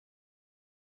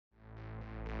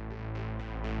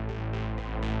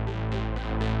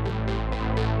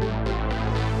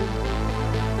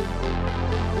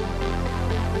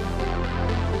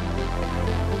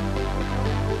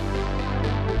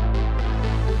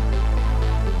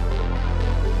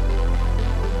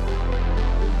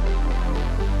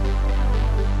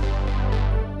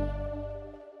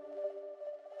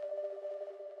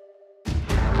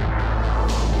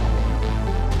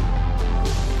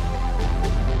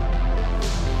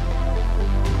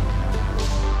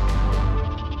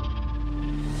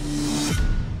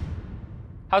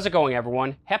How's it going,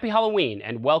 everyone? Happy Halloween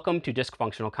and welcome to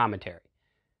Dysfunctional Commentary.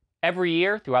 Every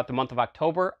year throughout the month of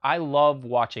October, I love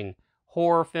watching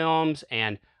horror films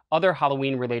and other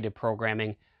Halloween-related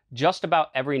programming just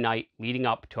about every night leading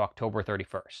up to October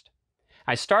 31st.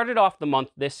 I started off the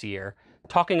month this year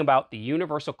talking about the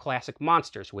Universal Classic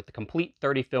Monsters with the complete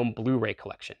 30-film Blu-ray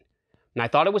collection. And I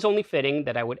thought it was only fitting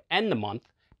that I would end the month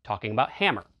talking about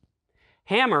Hammer.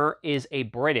 Hammer is a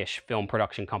British film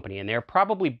production company, and they're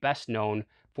probably best known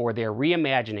for their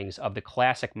reimaginings of the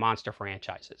classic monster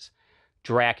franchises.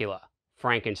 Dracula,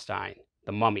 Frankenstein,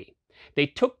 The Mummy. They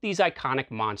took these iconic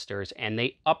monsters and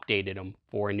they updated them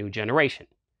for a new generation.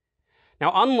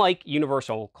 Now, unlike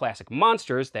Universal Classic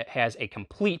Monsters that has a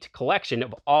complete collection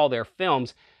of all their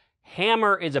films,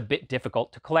 Hammer is a bit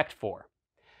difficult to collect for.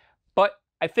 But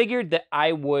I figured that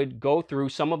I would go through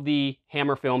some of the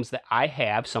Hammer films that I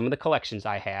have, some of the collections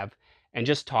I have, and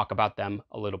just talk about them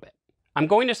a little bit. I'm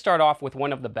going to start off with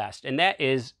one of the best, and that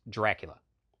is Dracula.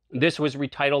 This was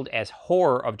retitled as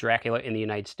Horror of Dracula in the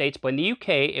United States, but in the UK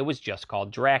it was just called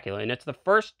Dracula, and it's the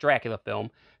first Dracula film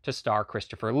to star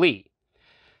Christopher Lee.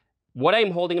 What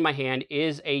I'm holding in my hand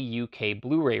is a UK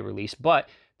Blu-ray release, but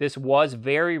this was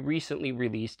very recently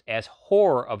released as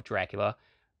Horror of Dracula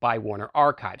by Warner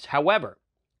Archives. However,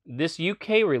 this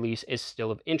UK release is still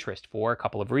of interest for a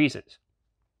couple of reasons.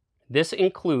 This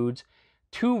includes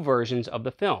two versions of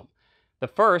the film. The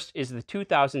first is the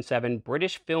 2007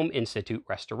 British Film Institute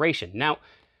restoration. Now,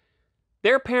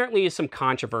 there apparently is some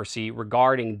controversy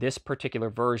regarding this particular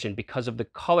version because of the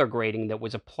color grading that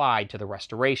was applied to the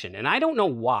restoration. And I don't know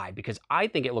why, because I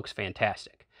think it looks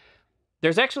fantastic.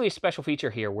 There's actually a special feature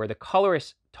here where the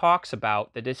colorist talks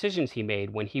about the decisions he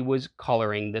made when he was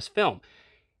coloring this film.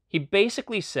 He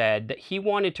basically said that he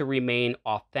wanted to remain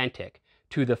authentic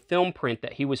to the film print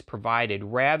that he was provided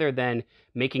rather than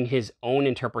making his own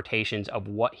interpretations of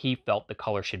what he felt the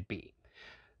color should be.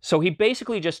 So he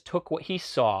basically just took what he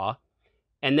saw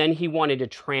and then he wanted to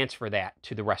transfer that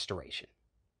to the restoration.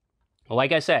 Well,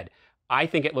 like I said, I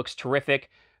think it looks terrific,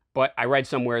 but I read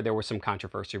somewhere there was some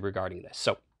controversy regarding this,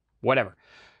 so whatever.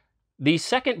 The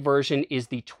second version is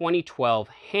the 2012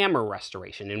 Hammer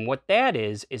restoration, and what that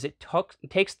is it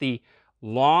takes the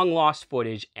long-lost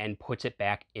footage and puts it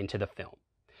back into the film.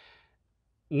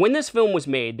 When this film was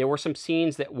made, there were some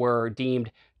scenes that were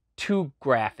deemed too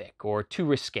graphic or too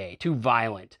risque, too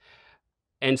violent,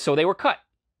 and so they were cut.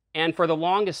 And for the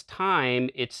longest time,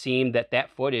 it seemed that that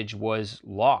footage was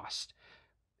lost,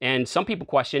 and some people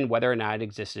questioned whether or not it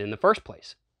existed in the first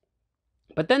place.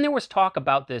 But then there was talk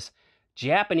about this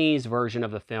Japanese version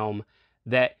of the film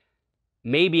that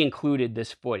maybe included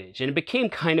this footage, and it became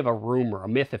kind of a rumor, a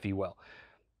myth, if you will.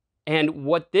 And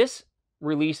what this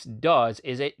release does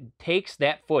is it takes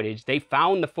that footage, they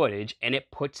found the footage, and it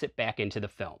puts it back into the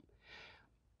film.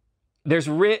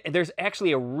 There's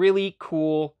actually a really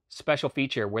cool special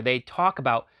feature where they talk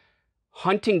about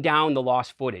hunting down the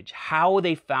lost footage, how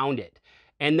they found it.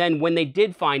 And then when they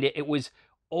did find it, it was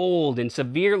old and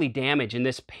severely damaged, and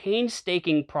this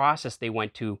painstaking process they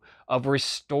went to of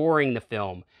restoring the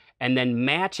film and then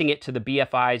matching it to the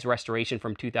BFI's restoration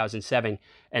from 2007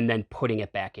 and then putting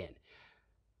it back in.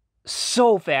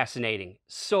 So fascinating,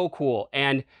 so cool.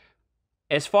 And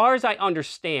as far as I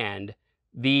understand,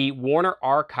 the Warner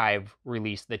Archive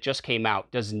release that just came out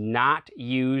does not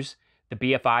use the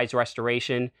BFI's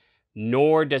restoration,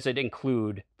 nor does it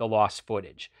include the lost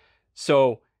footage.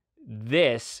 So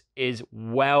this is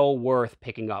well worth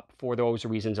picking up for those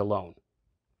reasons alone.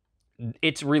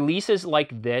 It's releases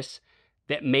like this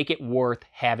that make it worth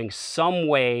having some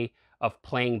way of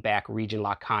playing back region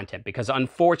lock content, because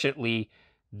unfortunately,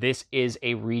 this is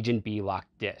a region B lock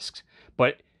disc.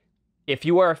 But if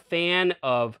you are a fan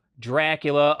of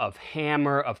Dracula, of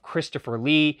Hammer, of Christopher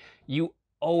Lee, you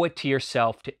owe it to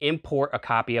yourself to import a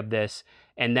copy of this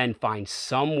and then find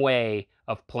some way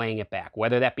of playing it back,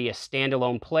 whether that be a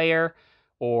standalone player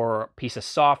or a piece of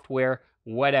software,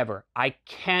 whatever. I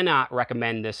cannot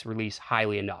recommend this release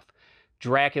highly enough.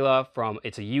 Dracula,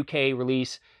 it's a UK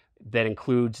release that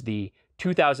includes the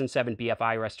 2007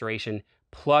 BFI restoration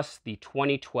plus the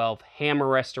 2012 Hammer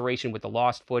restoration with the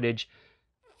lost footage.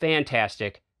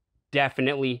 Fantastic.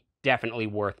 Definitely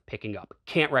worth picking up.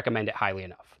 Can't recommend it highly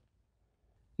enough.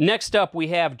 Next up, we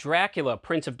have Dracula,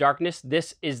 Prince of Darkness.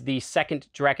 This is the second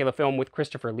Dracula film with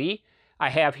Christopher Lee. I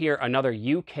have here another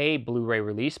UK Blu-ray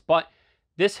release, but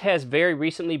this has very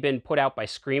recently been put out by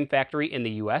Scream Factory in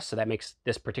the US, so that makes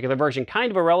this particular version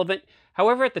kind of irrelevant.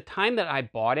 However, at the time that I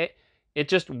bought it, it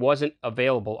just wasn't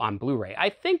available on Blu-ray. I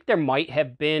think there might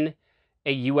have been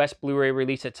a US Blu-ray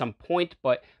release at some point,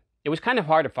 but it was kind of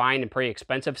hard to find and pretty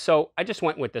expensive, so I just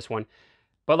went with this one.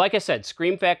 But like I said,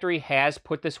 Scream Factory has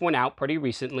put this one out pretty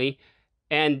recently.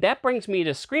 And that brings me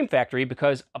to Scream Factory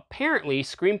because apparently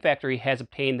Scream Factory has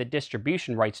obtained the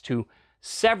distribution rights to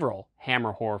several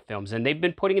Hammer horror films, and they've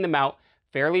been putting them out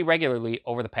fairly regularly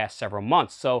over the past several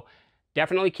months. So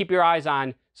definitely keep your eyes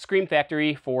on Scream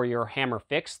Factory for your Hammer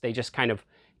fix. They just kind of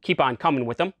keep on coming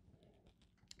with them.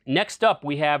 Next up,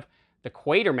 we have the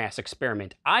Quatermass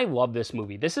Experiment. I love this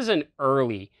movie. This is an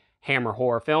early Hammer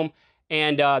horror film.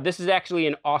 And this is actually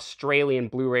an Australian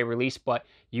Blu-ray release, but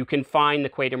you can find the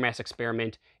Quatermass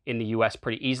Experiment in the US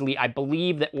pretty easily. I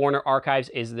believe that Warner Archives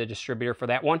is the distributor for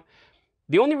that one.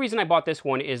 The only reason I bought this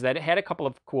one is that it had a couple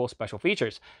of cool special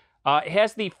features. It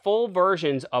has the full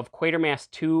versions of Quatermass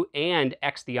II and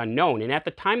X the Unknown. And at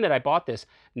the time that I bought this,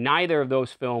 neither of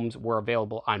those films were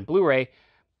available on Blu-ray.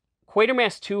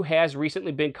 Quatermass II has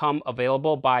recently become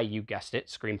available by, you guessed it,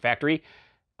 Scream Factory.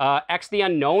 X the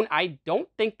Unknown, I don't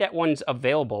think that one's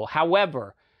available.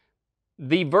 However,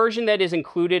 the version that is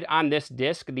included on this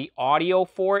disc, the audio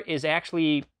for it is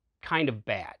actually kind of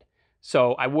bad.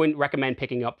 So I wouldn't recommend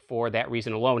picking up for that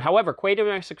reason alone. However,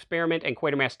 Quatermass Experiment and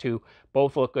Quatermass II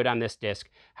both look good on this disc.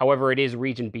 However, it is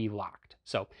Region B locked.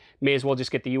 So may as well just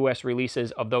get the US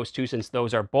releases of those two since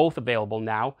those are both available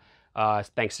now,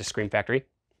 thanks to Scream Factory.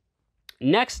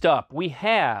 Next up, we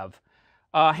have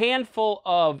a handful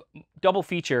of double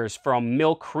features from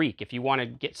Mill Creek. If you want to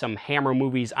get some Hammer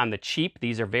movies on the cheap,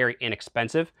 these are very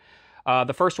inexpensive.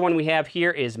 The first one we have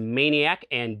here is Maniac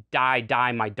and Die,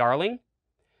 Die, My Darling.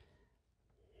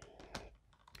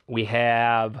 We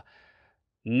have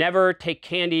Never Take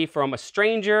Candy from a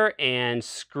Stranger and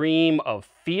Scream of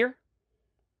Fear.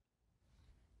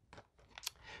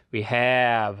 We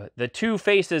have The Two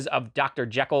Faces of Dr.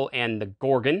 Jekyll and the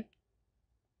Gorgon.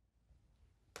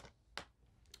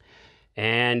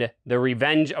 And The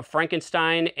Revenge of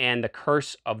Frankenstein and The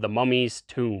Curse of the Mummy's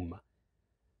Tomb.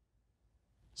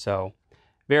 So,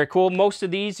 very cool. Most of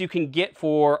these you can get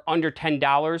for under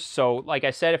 $10. So, like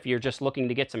I said, if you're just looking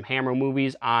to get some Hammer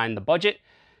movies on the budget,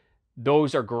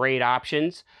 those are great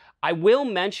options. I will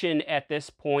mention at this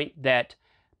point that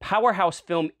Powerhouse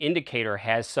Film Indicator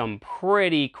has some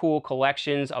pretty cool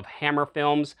collections of Hammer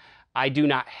films. I do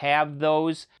not have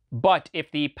those, but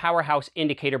if the Powerhouse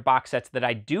Indicator box sets that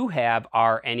I do have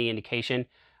are any indication,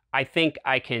 I think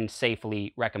I can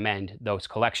safely recommend those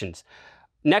collections.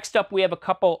 Next up, we have a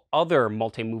couple other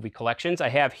multi-movie collections. I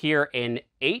have here an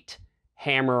 8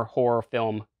 Hammer horror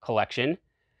film collection.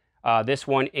 This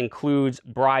one includes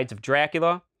Brides of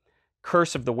Dracula,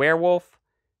 Curse of the Werewolf,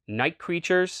 Night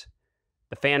Creatures,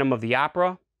 The Phantom of the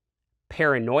Opera,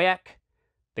 Paranoiac,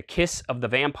 The Kiss of the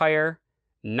Vampire,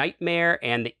 Nightmare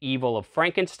and the Evil of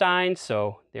Frankenstein.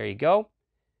 So there you go.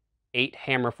 8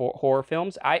 Hammer horror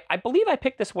films. I believe I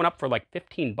picked this one up for like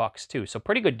 15 bucks too. So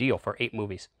pretty good deal for 8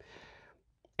 movies.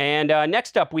 And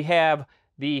next up we have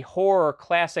the Horror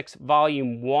Classics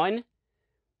Volume 1.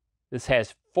 This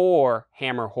has 4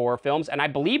 Hammer horror films. And I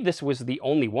believe this was the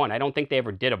only one. I don't think they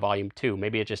ever did a Volume 2.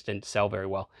 Maybe it just didn't sell very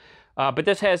well. But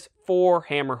this has 4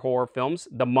 Hammer horror films.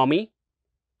 The Mummy,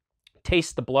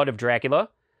 Taste the Blood of Dracula,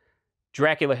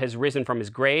 Dracula Has Risen from His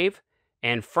Grave,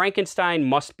 and Frankenstein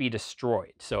Must Be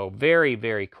Destroyed. So very,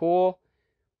 very cool.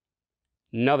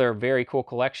 Another very cool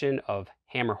collection of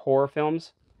Hammer horror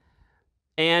films.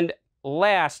 And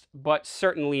last, but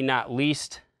certainly not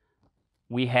least,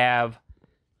 we have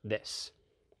this.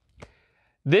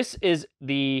 This is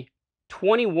the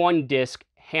 21-disc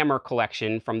Hammer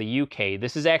collection from the UK.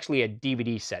 This is actually a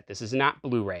DVD set. This is not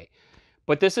Blu-ray.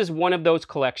 But this is one of those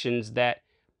collections that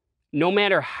no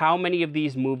matter how many of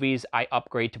these movies I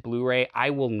upgrade to Blu-ray, I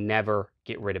will never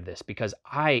get rid of this because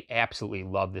I absolutely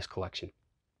love this collection.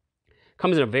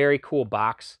 Comes in a very cool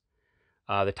box.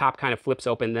 The top kind of flips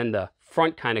open, then the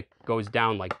front kind of goes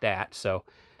down like that. So,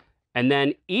 and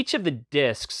then each of the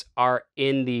discs are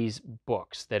in these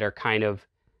books that are kind of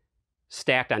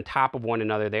stacked on top of one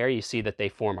another there. You see that they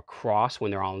form a cross when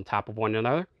they're all on top of one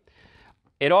another.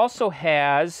 It also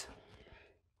has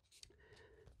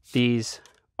these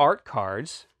art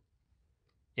cards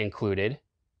included,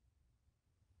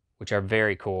 which are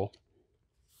very cool.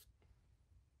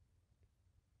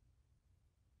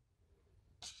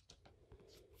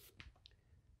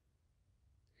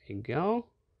 There you go.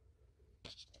 A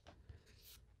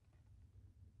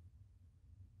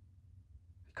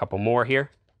couple more here.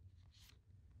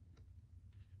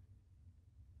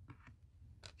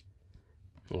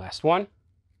 Last one.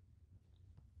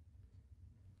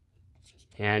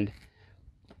 And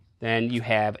then you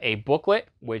have a booklet,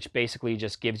 which basically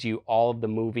just gives you all of the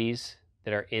movies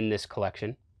that are in this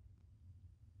collection.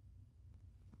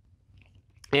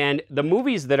 And the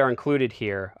movies that are included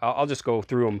here, I'll just go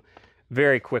through them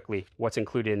very quickly what's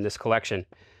included in this collection.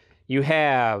 You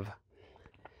have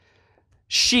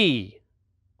She,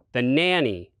 The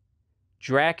Nanny,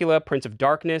 Dracula, Prince of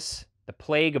Darkness, The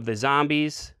Plague of the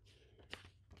Zombies,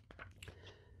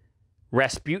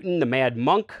 Rasputin, the Mad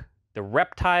Monk, The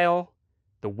Reptile,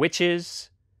 The Witches,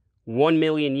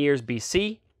 1,000,000 years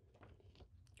BC,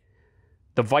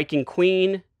 The Viking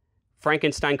Queen,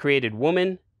 Frankenstein Created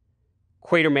Woman,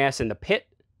 Quatermass in the Pit,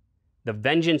 The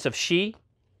Vengeance of She,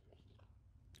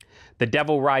 The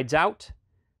Devil Rides Out,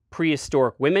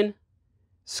 Prehistoric Women,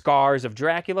 Scars of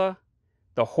Dracula,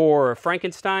 The Horror of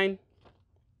Frankenstein,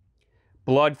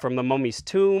 Blood from the Mummy's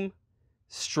Tomb,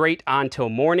 Straight On Till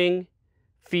Morning,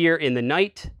 Fear in the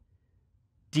Night,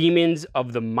 Demons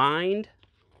of the Mind,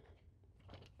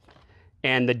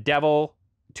 and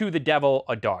To the Devil,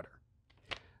 a Daughter.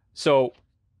 So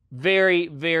very,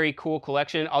 very cool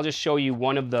collection. I'll just show you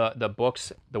one of the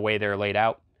books, the way they're laid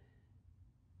out.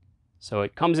 So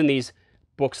it comes in these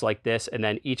books like this, and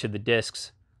then each of the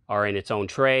discs are in its own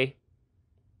tray.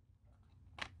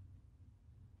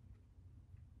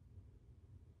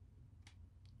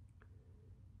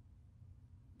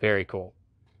 Very cool.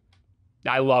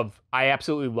 I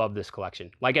absolutely love this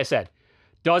collection. Like I said,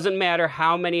 doesn't matter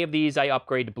how many of these I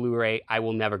upgrade to Blu-ray, I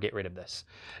will never get rid of this.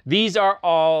 These are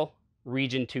all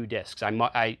Region 2 discs.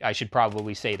 I should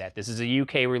probably say that. This is a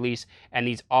UK release, and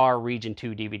these are Region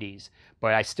 2 DVDs,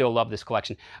 but I still love this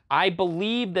collection. I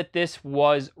believe that this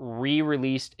was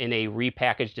re-released in a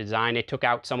repackaged design. It took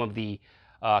out some of the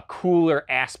cooler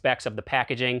aspects of the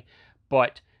packaging,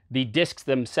 but the discs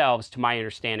themselves, to my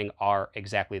understanding, are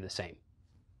exactly the same.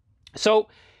 So,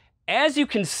 as you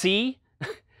can see,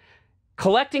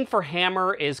 collecting for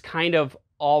Hammer is kind of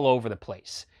all over the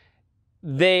place.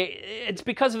 It's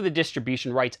because of the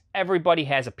distribution rights. Everybody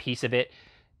has a piece of it,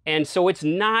 and so it's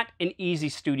not an easy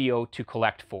studio to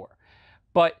collect for.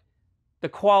 But the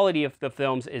quality of the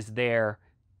films is there,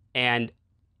 and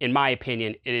in my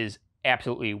opinion, it is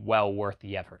absolutely well worth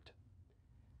the effort.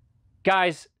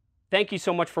 Guys, thank you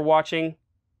so much for watching.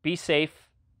 Be safe,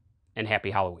 and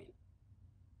happy Halloween.